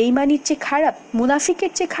 সে কি বেইমানির চেয়ে খারাপ,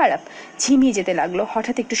 মুনাফিকের চেয়ে খারাপ? ঝিমিয়ে যেতে লাগলো,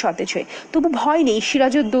 হঠাৎ একটু সতেজ হয়ে, তবু ভয় নেই,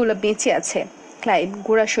 সিরাজউদ্দৌলা বেঁচে আছে। ক্লাইভ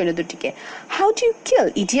গোড়া সৈন্য দুটিকে, how do you kill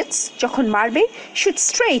idiots? যখন মারবে শুট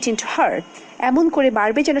স্ট্রেইট ইনটু হার্ট, এমন করে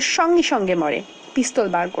মারবে যেন সঙ্গে সঙ্গে মরে। পিস্তল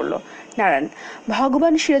বার করলো। নারায়ণ,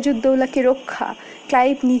 ভগবান সিরাজউদ্দৌলাকে রক্ষা।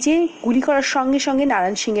 ক্লাইভ নিজে গুলি করার সঙ্গে সঙ্গে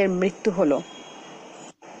নারায়ণ সিংয়ের মৃত্যু হলো।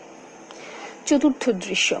 চতুর্থ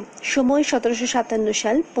দৃশ্য। সময় 1757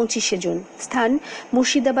 সাল 25শে জুন। স্থান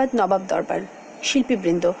মুর্শিদাবাদ নবাব দরবার।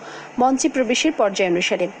 শিল্পীবৃন্দ মঞ্চে প্রবেশের পর্যায়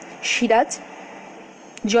অনুসারে: সিরাজ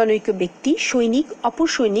জনৈক ব্যক্তি, সৈনিক, অপর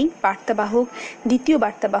সৈনিক, বার্তাবাহক, দ্বিতীয়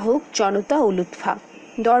বার্তাবাহক, জনতা ও লুৎফা।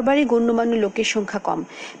 দরবারে গণ্যমান্য লোকের সংখ্যা কম,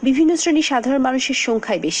 বিভিন্ন শ্রেণীর সাধারণ মানুষের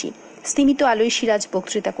সংখ্যাই বেশি। স্তিমিত আলোয় সিরাজ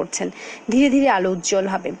বক্তৃতা করছেন। ধীরে ধীরে আলো উজ্জ্বল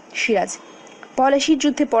হবে। সিরাজ, পলাশির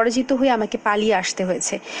যুদ্ধে পরাজিত হয়ে আমাকে পালিয়ে আসতে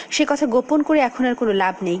হয়েছে, সে কথা গোপন করে এখন আর কোনো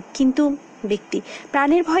লাভ নেই। কিন্তু ব্যক্তি,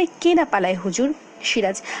 প্রাণের ভয় কে না পালায় হুজুর?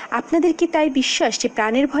 সিরাজ, আপনাদের কি তাই বিশ্বাস যে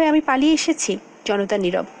প্রাণের ভয়ে আমি পালিয়ে এসেছি? জনতা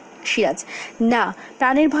নীরব। সিরাজ: না,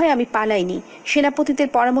 প্রাণের ভয়ে আমি পালাইনি। সেনাপতিদের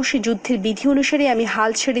পরামর্শে যুদ্ধের বিধি অনুসারে আমি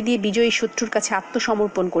হাল ছেড়ে দিয়ে বিজয়ী শত্রুর কাছে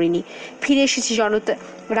আত্মসমর্পণ করিনি। ফিরে এসেছি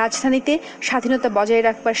রাজধানীতে স্বাধীনতা বজায়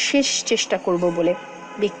রাখবার শেষ চেষ্টা করব বলে।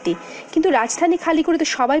 ব্যক্তি: কিন্তু রাজধানী খালি করে তো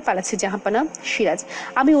সবাই পালাচ্ছে জাহাঁপনা। সিরাজ: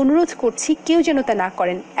 আমি অনুরোধ করছি কেউ যেন তা না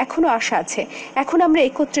করেন। এখনো আশা আছে। এখন আমরা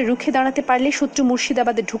একত্রে রুখে দাঁড়াতে পারলে শত্রু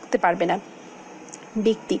মুর্শিদাবাদে ঢুকতে পারবে না।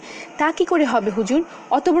 ব্যক্তি: তা কি করে হবে হুজুর?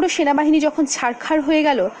 অত বড় সেনাবাহিনী যখন ছারখার হয়ে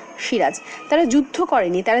গেল। সিরাজ: তারা যুদ্ধ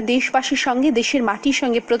করেনি, তারা দেশবাসীর সঙ্গে, দেশের মাটির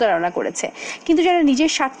সঙ্গে প্রতারণা করেছে। কিন্তু যারা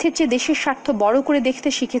নিজের স্বার্থের চেয়ে দেশের স্বার্থ বড় করে দেখতে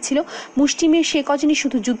শিখেছিল, মুষ্টিমেয় সে কজনই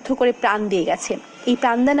শুধু যুদ্ধ করে প্রাণ দিয়ে গেছে। এই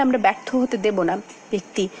প্রাণদান আমরা ব্যর্থ হতে দেব না।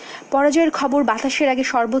 ব্যক্তি: পরাজয়ের খবর বাতাসের আগে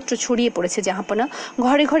সর্বত্র ছড়িয়ে পড়েছে জাহাঁপনা।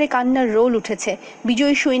 ঘরে ঘরে কান্নার রোল উঠেছে।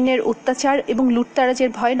 বিজয়ী সৈন্যের অত্যাচার এবং লুটতারাজের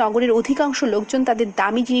ভয়ে নগরের অধিকাংশ লোকজন তাদের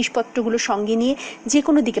দামি জিনিসপত্রগুলো সঙ্গে নিয়ে যে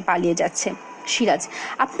কোনো দিকে পালিয়ে যাচ্ছে। সিরাজ: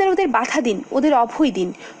 আপনারা ওদের বাধা দিন, ওদের অভয় দিন।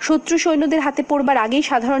 শত্রু সৈন্যদের হাতে পড়বার আগেই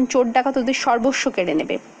সাধারণ চোর ডাকাত ওদের সর্বস্ব কেড়ে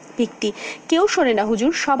নেবে। ব্যক্তি: কেউ শোনে না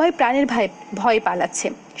হুজুর, সবাই প্রাণের ভয়ে পালাচ্ছে।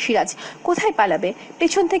 সিরাজ: কোথায় পালাবে?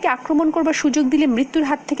 পেছন থেকে আক্রমণ করবার সুযোগ দিলে মৃত্যুর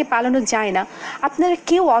হাত থেকে পালানো যায় না। আপনারা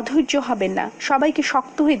কেউ অধৈর্য হবেন না, সবাইকে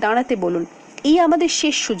শক্ত হয়ে দাঁড়াতে বলুন। এই আমাদের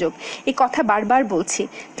শেষ সুযোগ। এই কথা বারবার বলছি।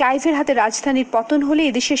 ক্লাইভের হাতে রাজধানীর পতন হলে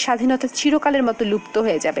এদেশের স্বাধীনতা চিরকালের মতো লুপ্ত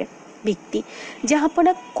হয়ে যাবে। ব্যক্তি: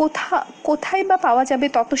 জাহাঁপনা কোথায় বা পাওয়া যাবে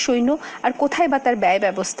তত সৈন্য, আর কোথায় বা তার ব্যয়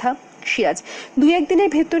ব্যবস্থা? সিরাজ: 2-1 দিনের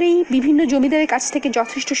ভেতরেই বিভিন্ন জমিদারের কাছ থেকে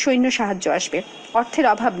যথেষ্ট সৈন্য সাহায্য আসবে। অর্থের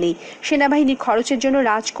অভাব নেই। সেনাবাহিনীর খরচের জন্য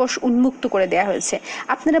রাজকোষ উন্মুক্ত করে দেয়া হয়েছে।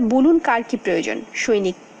 আপনারা বলুন কার কি প্রয়োজন।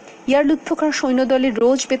 সৈনিক: ইয়ার লুৎফখার সৈন্যদলের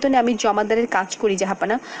রোজ বেতনে আমি জমাদারের কাজ করি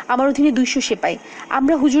জাহাঁপনা। আমার অধীনে 200 সেপাই।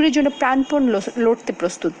 আমরা হুজুরের জন্য প্রাণপণ লড়তে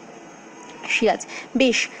প্রস্তুত। সিরাজ: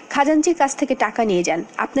 বেশ, খাজাঞ্চির কাছ থেকে টাকা নিয়ে যান।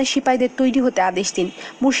 আপনার সিপাহীদের তৈরি হতে আদেশ দিন।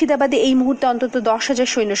 মুর্শিদাবাদে এই মুহূর্তে অন্তত 10,000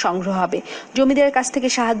 সৈন্য সংগ্রহ হবে। জমিদারের কাছ থেকে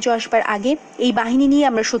সাহায্য আসবার আগে এই বাহিনী নিয়ে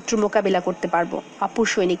আমরা শত্রুর মোকাবিলা করতে পারবো। অপর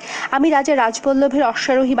সৈনিক: আমি রাজা রাজবল্লভের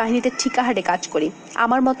অশ্বারোহী বাহিনীতে ঠিকাহারে কাজ করি।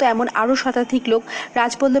 আমার মতো এমন আরো শতাধিক লোক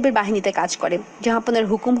রাজবল্লভের বাহিনীতে কাজ করে। জাহাঁপনার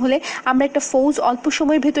হুকুম হলে আমরা একটা ফৌজ অল্প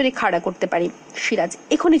সময়ের ভেতরে খাড়া করতে পারি। সিরাজ: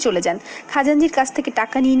 এখনই চলে যান। খাজাঞ্চির কাছ থেকে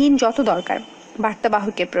টাকা নিয়ে নিন যত দরকার।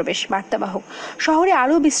 বার্তাবাহকের প্রবেশ। বার্তাবাহক: শহরে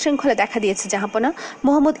আরো বিশৃঙ্খলা দেখা দিয়েছে জাহাঁপনা।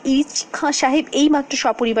 মোহাম্মদ ইরিচ খাঁ সাহেব এই মাত্র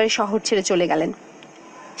সপরিবারে শহর ছেড়ে চলে গেলেন।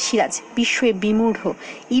 সিরাজ বিস্ময়ে বিমূঢ়।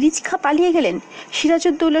 ইরিচ খাঁ পালিয়ে গেলেন?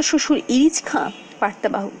 সিরাজউদ্দৌলার শ্বশুর ইরিচ খাঁ?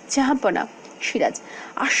 বার্তাবাহক: জাহাঁপনা। সিরাজ: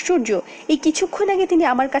 আশ্চর্য! এই কিছুক্ষণ আগে তিনি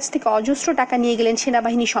আমার কাছ থেকে অজস্র টাকা নিয়ে গেলেন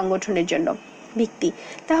সেনাবাহিনী সংগঠনের জন্য। ব্যক্তি: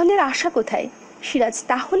 তাহলে আর আশা কোথায়? সিরাজ: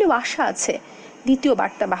 তাহলেও আশা আছে। দ্বিতীয়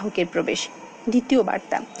বার্তাবাহকের প্রবেশ। দ্বিতীয়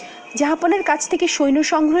বার্তা: জাহাঁপনার কাছ থেকে সৈন্য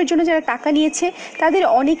সংগ্রহের জন্য যারা টাকা নিয়েছে তাদের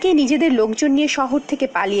অনেকেই নিজেদের লোকজন নিয়ে শহর থেকে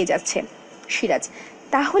পালিয়ে যাচ্ছে। সিরাজ: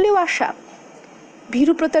 তাহলেও আশা?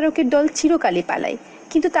 ভীরু প্রতারকের দল চিরকালই পালায়,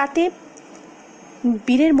 কিন্তু তাতে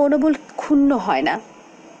বীরের মনোবল ক্ষুণ্ণ হয় না।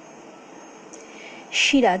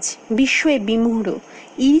 সিরাজ বিস্ময়ে বিমূঢ়।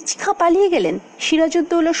 ইরিচ খাঁ পালিয়ে গেলেন?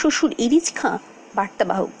 সিরাজউদ্দৌলার শ্বশুর ইরিচ খাঁ?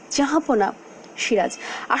 বার্তাবাহক: জাহাঁপনা। সিরাজ: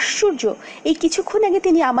 আশ্চর্য! এই কিছুক্ষণ আগে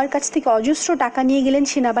তিনি আমার কাছ থেকে অজস্র টাকা নিয়ে গেলেন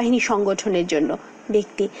সেনাবাহিনী সংগঠনের জন্য।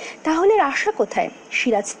 ব্যক্তি: তাহলে আশা কোথায়?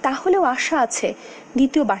 সিরাজ: তাহলেও আশা আছে।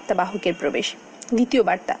 দ্বিতীয় বার্তাবাহকের প্রবেশ। দ্বিতীয়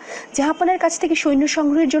বার্তা: জাহাঁপনার কাছ থেকে সৈন্য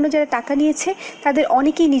সংগ্রহের জন্য যারা টাকা নিয়েছে তাদের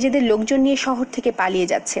অনেকেই নিজেদের লোকজন নিয়ে শহর থেকে পালিয়ে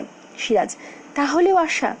যাচ্ছে। সিরাজ: তাহলেও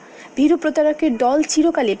আশা? ভীরু প্রতারকের দল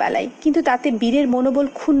চিরকালই পালায়, কিন্তু তাতে বীরের মনোবল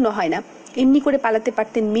ক্ষুণ্ণ হয় না। এমনি করে পালাতে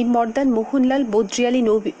পারতেন মীর মর্দান, মোহনলাল, বদ্রিয়ালি,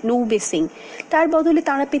 নৌবে সিং। তার বদলে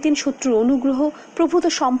তাঁরা পেতেন শত্রুর অনুগ্রহ, প্রভূত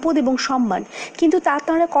সম্পদ এবং সম্মান। কিন্তু তা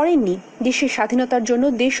তাঁরা করেননি। দেশের স্বাধীনতার জন্য,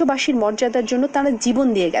 দেশবাসীর মর্যাদার জন্য তাঁরা জীবন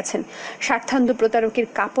দিয়ে গেছেন। স্বার্থান্ধ প্রতারকের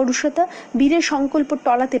কাপুরুষতা বীরের সংকল্প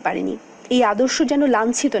টলাতে পারেনি। এই আদর্শ যেন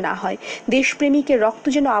লাঞ্ছিত না হয়, দেশপ্রেমিকের রক্ত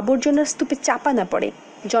যেন আবর্জনার স্তূপে চাপা না পড়ে।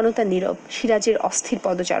 জনতা নীরব। সিরাজের অস্থির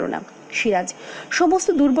পদচারণা। সিরাজ: সমস্ত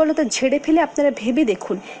দুর্বলতা ঝেড়ে ফেলে আপনারা ভেবে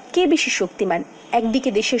দেখুন কে বেশি শক্তিমান। একদিকে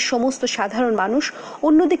দেশের সমস্ত সাধারণ মানুষ,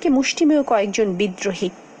 অন্যদিকে মুষ্টিমেয় কয়েকজন বিদ্রোহী।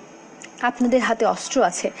 আপনাদের হাতে অস্ত্র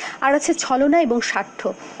আছে, আর আছে ছলনা এবং স্বার্থ।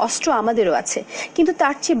 অস্ত্র আমাদেরও আছে, কিন্তু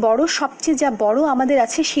তার চেয়ে বড়, সবচেয়ে যা বড় আমাদের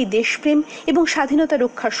আছে সেই দেশপ্রেম এবং স্বাধীনতা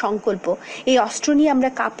রক্ষার সংকল্প। এই অস্ত্র নিয়ে আমরা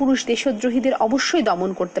কাপুরুষ দেশদ্রোহীদের অবশ্যই দমন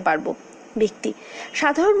করতে পারবো। ব্যক্তি: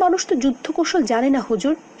 সাধারণ মানুষ তো যুদ্ধ কৌশল জানে না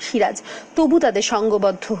হুজুর। সিরাজ: তবু তাদের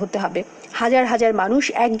সঙ্গবদ্ধ হতে হবে। হাজার হাজার মানুষ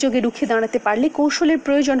একযোগে রুখে দাঁড়াতে পারলে কৌশলের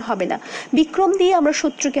প্রয়োজন হবে না। বিক্রম দিয়ে আমরা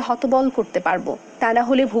শত্রুকে হতবল করতে পারবো। তা না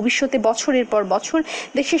হলে ভবিষ্যতে বছরের পর বছর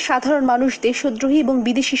দেশের সাধারণ মানুষ দেশদ্রোহী এবং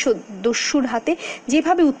বিদেশি দস্যুর হাতে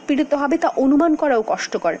যেভাবে উৎপীড়িত হবে তা অনুমান করাও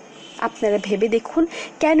কষ্টকর। আপনারা ভেবে দেখুন,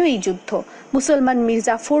 কেন এই যুদ্ধ? মুসলমান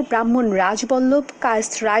মির্জাফর, ব্রাহ্মণ রাজবল্লভ,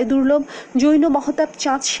 কায়েস্ত রায় দুর্লভ, জৈন মহতাব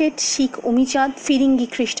চাঁদ শেঠ, শিখ অমিচাঁদ, ফিরিঙ্গি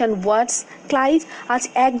খ্রিস্টান ওয়ার্ডস, ক্লাইভ আজ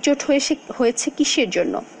একজোট হয়েছে কিসের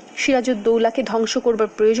জন্য? সিরাজউদ্দৌলাকে ধ্বংস করবার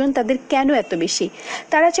প্রয়োজন তাদের কেন এত বেশি?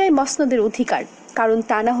 তারা চায় মসনদের অধিকার, কারণ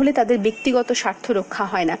তা না হলে তাদের ব্যক্তিগত স্বার্থ রক্ষা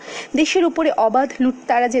হয় না। দেশের উপরে অবাধ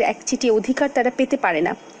লুটতারাজের একচিটিয়ে অধিকার তারা পেতে পারে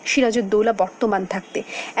না সিরাজউদ্দৌলা বর্তমান থাকতে।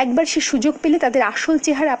 একবার সে সুযোগ পেলে তাদের আসল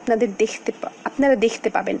চেহারা আপনারা দেখতে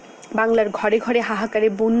পাবেন। বাংলার ঘরে ঘরে হাহাকারে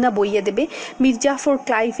বন্যা বইয়ে দেবে মির্জাফর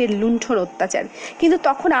ক্লাইভের লুণ্ঠন অত্যাচার। কিন্তু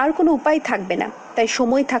তখন আর কোনো উপায় থাকবে না। তাই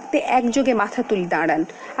সময় থাকতে একযোগে মাথা তুলে দাঁড়ান,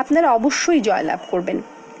 আপনারা অবশ্যই জয়লাভ করবেন।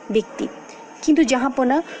 ব্যক্তি: কিন্তু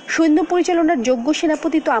জাহাপনা, সৈন্য পরিচালনার যোগ্য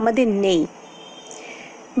সেনাপতি তো আমাদের নেই।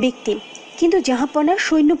 ব্যক্তি: কিন্তু জাহাপনা,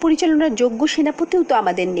 সৈন্য পরিচালনার যোগ্য সেনাপতিও তো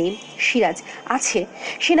আমাদের নেই। সিরাজ: আছে,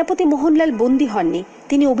 সেনাপতি মোহনলাল বন্দী হননি,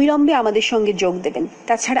 তিনি অবিলম্বে আমাদের সঙ্গে যোগ দেবেন।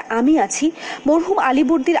 তাছাড়া আমি আছি। মরহুম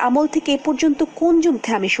আলীবর্দীর আমল থেকে এ পর্যন্ত কোন যুদ্ধে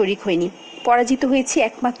আমি শরিক হইনি? পরাজিত হয়েছি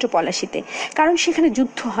একমাত্র পলাশিতে, কারণ সেখানে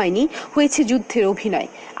যুদ্ধ হয়নি, হয়েছে যুদ্ধের অভিনয়।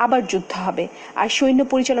 আবার যুদ্ধ হবে, আর সৈন্য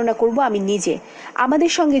পরিচালনা করব আমি নিজে।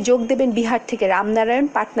 আমাদের সঙ্গে যোগ দেবেন বিহার থেকে রামনারায়ণ,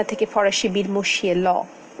 পাটনা থেকে ফরাসি বীর মশিয়ে ল।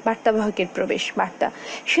 বার্তাবাহকের প্রবেশ। বার্তা: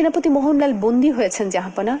 সেনাপতি মোহনলাল বন্দী হয়েছেন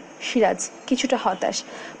জাহাপনা। সিরাজ কিছুটা হতাশ: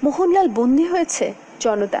 মোহনলাল বন্দী হয়েছে?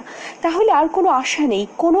 জনতা: তাহলে আর কোনো আশা নেই,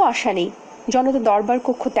 কোনো আশা নেই। জনতা দরবার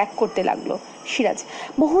কক্ষ ত্যাগ করতে লাগলো। সিরাজ: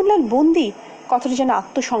 মোহনলাল বন্দী? কথাটা যেন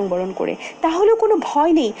আত্মসংবরণ করে। তাহলেও কোনো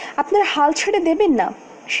ভয় নেই, আপনারা হাল ছেড়ে দেবেন না।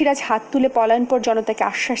 সিরাজ হাত তুলে পলায়নপর জনতাকে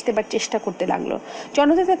আশ্বাস দেবার চেষ্টা করতে লাগলো।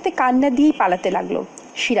 জনতা তাতে কান্না দিয়েই পালাতে লাগলো।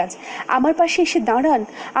 সিরাজ: আমার পাশে এসে দাঁড়ান,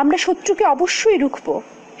 আমরা শত্রুকে অবশ্যই রুখবো।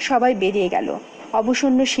 সবাই বেরিয়ে গেল।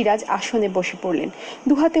 অবসন্ন সিরাজ আসনে বসে পড়লেন,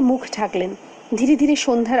 দুহাতে মুখ ঢাকলেন। ধীরে ধীরে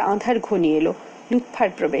সন্ধ্যার আঁধার ঘনিয়ে এলো। লুৎফার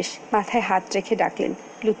প্রবেশ। মাথায় হাত রেখে ডাকলেন,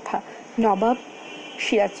 লুৎফা। নবাব?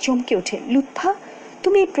 সিরাজ চমকে ওঠে, লুৎফা?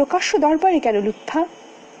 তুমি এই প্রকাশ্য দরবারে কেন লুৎফা?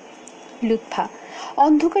 লুৎফা: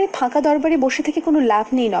 অন্ধকারে ফাঁকা দরবারে বসে থেকে কোনো লাভ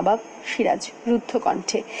নেই নবাব। সিরাজ রুদ্ধ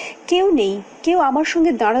কণ্ঠে: কেউ নেই, কেউ আমার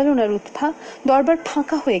সঙ্গে দাঁড়ালো না লুৎফা, দরবার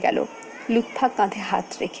ফাঁকা হয়ে গেল। লুৎফা কাঁধে হাত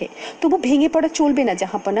রেখে: তবু ভেঙে পড়া চলবে না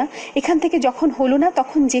জাহাপনা। এখান থেকে যখন হলো না,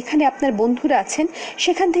 তখন যেখানে আপনার বন্ধুরা আছেন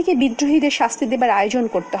সেখান থেকে বিদ্রোহীদের শাস্তি দেবার আয়োজন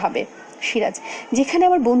করতে হবে। সিরাজ: যেখানে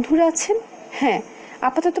আমার বন্ধুরা আছেন? হ্যাঁ,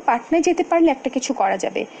 আপাতত পাটনায় যেতে পারলে একটা কিছু করা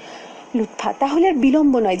যাবে। লুৎফা: তাহলে আর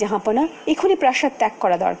বিলম্ব নয় জাহাপনা, এখনই প্রাসাদ ত্যাগ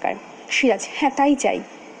করা দরকার। সিরাজ: হ্যাঁ, তাই চাই।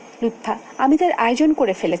 লুৎফা: আমি তার আয়োজন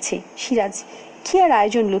করে ফেলেছি। সিরাজ: কি আর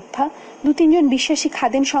আয়োজন লুৎফা? 2-3 জন বিশ্বাসী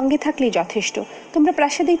খাদেম সঙ্গে থাকলেই যথেষ্ট। তোমরা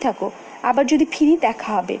প্রাসাদেই থাকো, আবার যদি ফিরি দেখা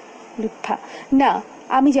হবে। লুৎফা: না,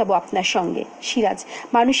 আমি যাব আপনার সঙ্গে। সিরাজ: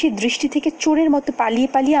 মানুষের দৃষ্টি থেকে চোরের মতো পালিয়ে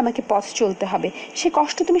পালিয়ে আমাকে পথ চলতে হবে, সে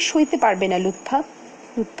কষ্ট তুমি সইতে পারবে না লুৎফা।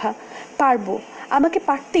 লুৎফা: পারবো, আমাকে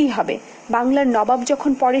পারতেই হবে। বাংলার নবাব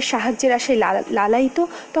যখন পরের সাহায্যের আশায় লালায়িত,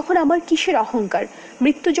 তখন আমার কিসের অহংকার?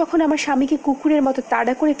 মৃত্যু যখন আমার স্বামীকে কুকুরের মতো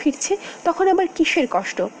তাড়া করে ফিরছে, তখন আমার কিসের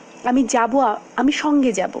কষ্ট? আমি যাব, আমি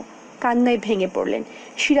সঙ্গে যাব। কান্নায় ভেঙে পড়লেন।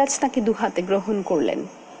 সিরাজ তাকে দুহাতে গ্রহণ করলেন।